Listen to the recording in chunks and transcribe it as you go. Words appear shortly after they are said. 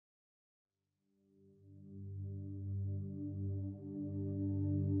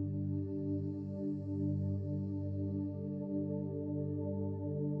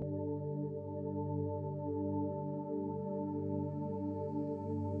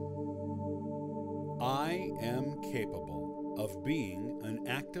I am capable of being an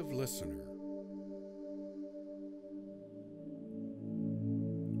active listener.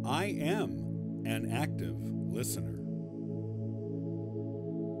 I am an active listener.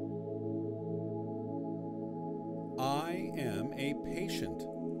 I am a patient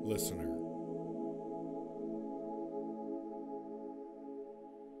listener.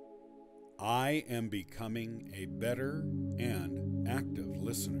 I am becoming a better and active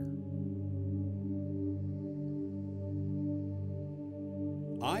listener.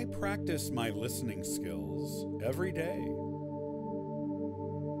 I practice my listening skills every day.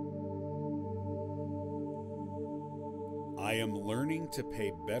 I am learning to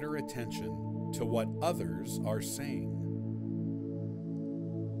pay better attention to what others are saying.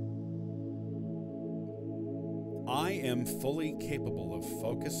 I am fully capable of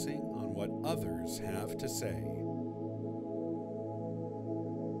focusing on what others have to say.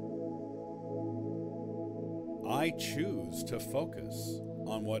 I choose to focus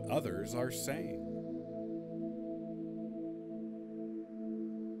on what others are saying.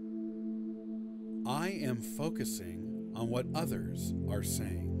 I am focusing on what others are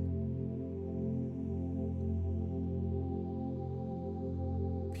saying.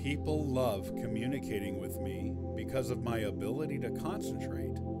 People love communicating with me because of my ability to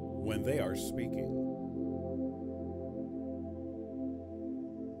concentrate when they are speaking.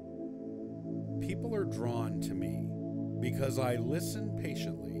 People are drawn to me because I listen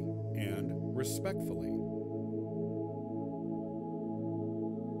patiently and respectfully.